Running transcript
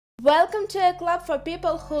Welcome to a club for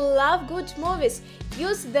people who love good movies.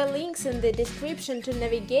 Use the links in the description to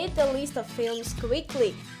navigate the list of films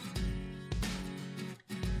quickly.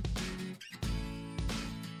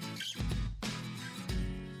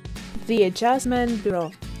 The Adjustment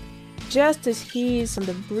Bureau. Just as he is on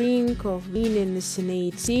the brink of winning the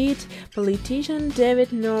Senate seat, politician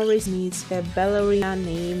David Norris meets a ballerina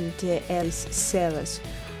named Alice Severs.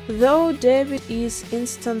 Though David is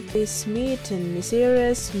instantly smitten,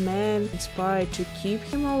 mysterious man inspired to keep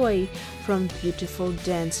him away from beautiful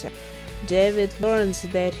dancer. David learns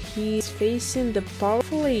that he is facing the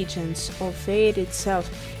powerful agents of fate itself,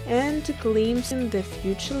 and glimpsing the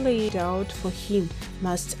future laid out for him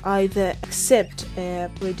must either accept a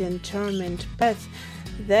predetermined path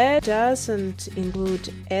that doesn't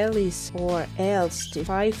include Alice or else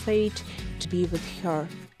defy fate to be with her.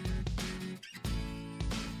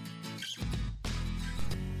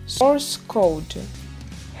 Source code.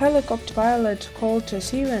 Helicopter pilot Colter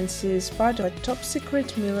Stevens is part of a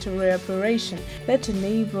top-secret military operation that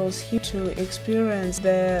enables him to experience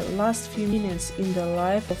the last few minutes in the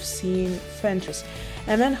life of Sean Fentress,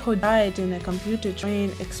 a man who died in a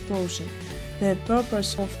computer-trained explosion. The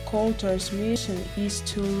purpose of Colter's mission is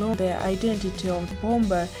to learn the identity of the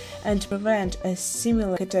bomber and prevent a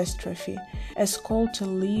similar catastrophe. As Colter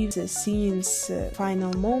lives Sean's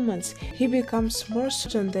final moments, he becomes more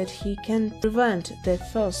certain that he can prevent the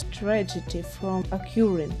first tragedy from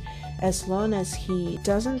occurring, as long as he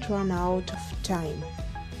doesn't run out of time.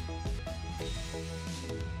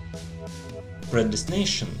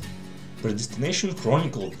 Predestination. Predestination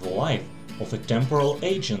chronicled the life of a temporal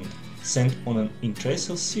agent sent on an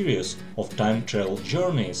interesting series of time travel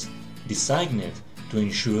journeys, designed to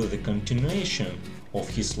ensure the continuation of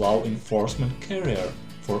his law enforcement career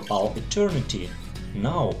for all eternity.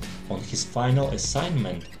 Now, on his final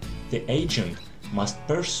assignment, the agent must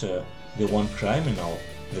pursue the one criminal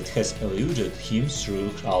that has eluded him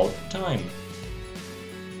throughout time.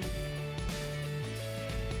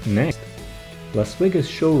 Next, Las Vegas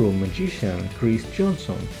showroom magician Chris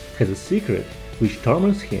Johnson has a secret which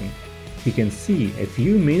torments him. He can see a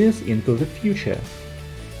few minutes into the future.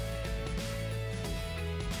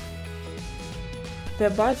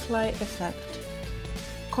 The Butterfly Effect.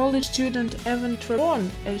 College student Evan Trevon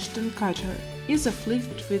Ashton Kutcher is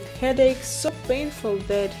afflicted with headaches so painful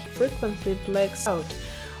that he frequently blacks out,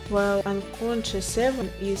 while unconscious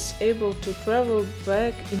Evan is able to travel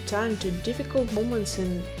back in time to difficult moments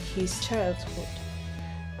in his childhood.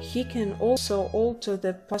 He can also alter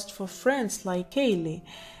the past for friends like Kaylee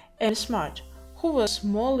and Smart, who was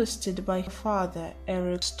molested by her father,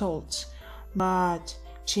 Eric Stoltz, but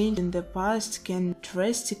changing the past can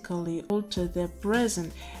drastically alter the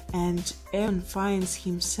present, and Evan finds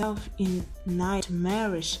himself in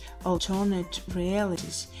nightmarish alternate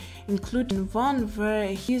realities, including one where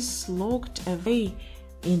he's locked away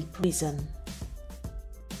in prison.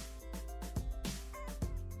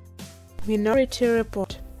 Minority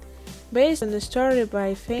Report. Based on a story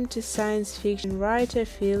by fantasy science fiction writer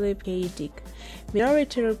Philip K. Dick,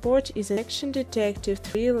 Minority Report is an action detective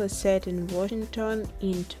thriller set in Washington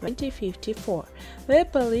in 2054, where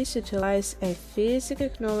police utilize a physical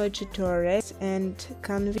technology to arrest and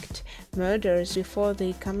convict murderers before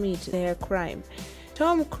they commit their crime.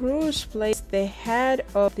 Tom Cruise plays the head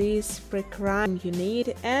of this pre-crime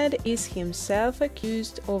unit and is himself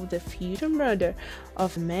accused of the future murder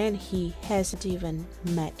of a man he hasn't even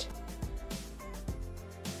met.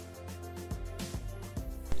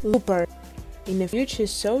 Looper. In a future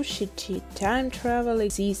society, time travel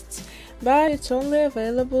exists, but it's only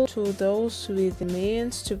available to those with the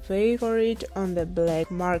means to pay for it on the black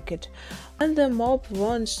market. When the mob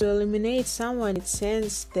wants to eliminate someone, it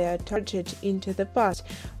sends their target into the past,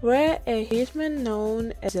 where a hitman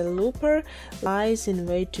known as a looper lies in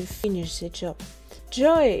wait to finish the job.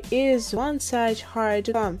 Joy is one such hard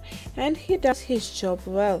to come, and he does his job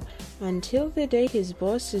well, until the day his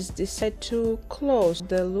bosses decide to close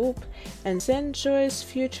the loop and send Joy's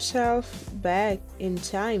future self back in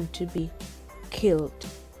time to be killed.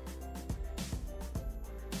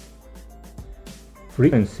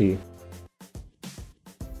 Frequency.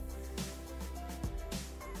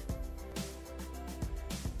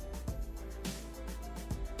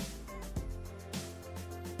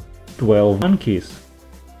 "12 Monkeys".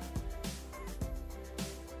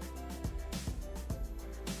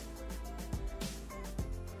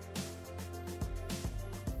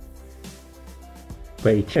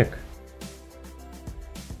 Paycheck.